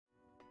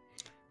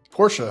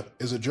Porsche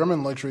is a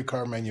German luxury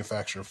car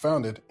manufacturer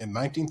founded in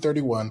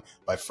 1931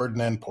 by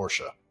Ferdinand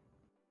Porsche.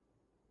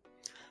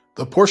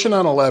 The Porsche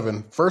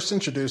 911, first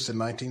introduced in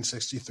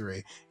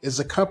 1963, is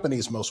the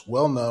company's most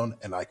well-known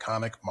and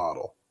iconic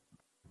model.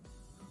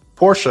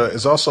 Porsche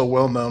is also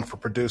well known for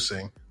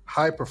producing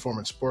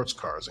high-performance sports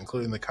cars,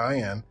 including the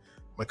Cayenne,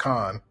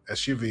 Macan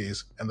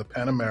SUVs, and the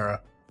Panamera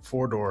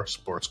four-door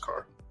sports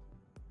car.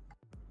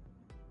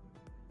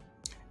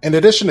 In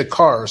addition to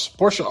cars,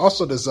 Porsche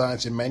also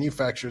designs and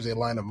manufactures a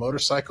line of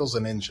motorcycles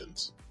and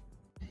engines.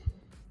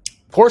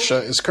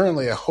 Porsche is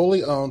currently a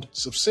wholly owned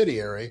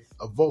subsidiary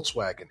of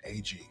Volkswagen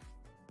AG.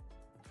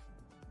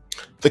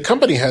 The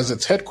company has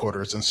its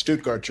headquarters in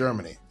Stuttgart,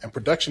 Germany, and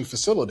production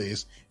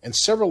facilities in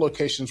several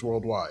locations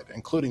worldwide,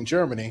 including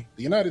Germany,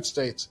 the United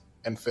States,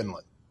 and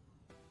Finland.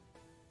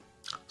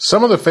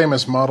 Some of the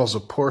famous models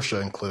of Porsche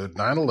include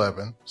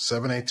 911,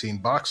 718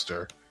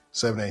 Boxster,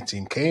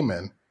 718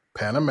 Cayman,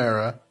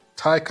 Panamera,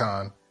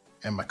 Taycan,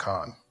 and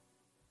Macan.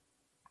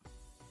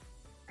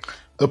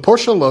 The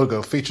Porsche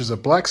logo features a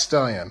black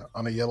stallion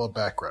on a yellow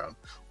background,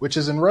 which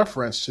is in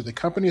reference to the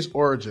company's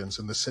origins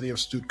in the city of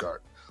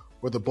Stuttgart,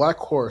 where the black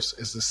horse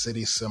is the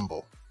city's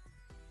symbol.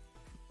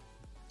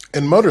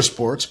 In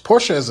motorsports,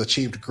 Porsche has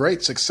achieved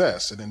great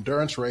success in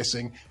endurance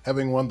racing,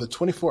 having won the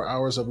 24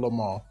 Hours of Le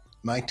Mans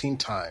 19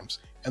 times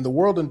and the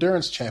World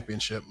Endurance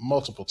Championship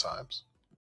multiple times.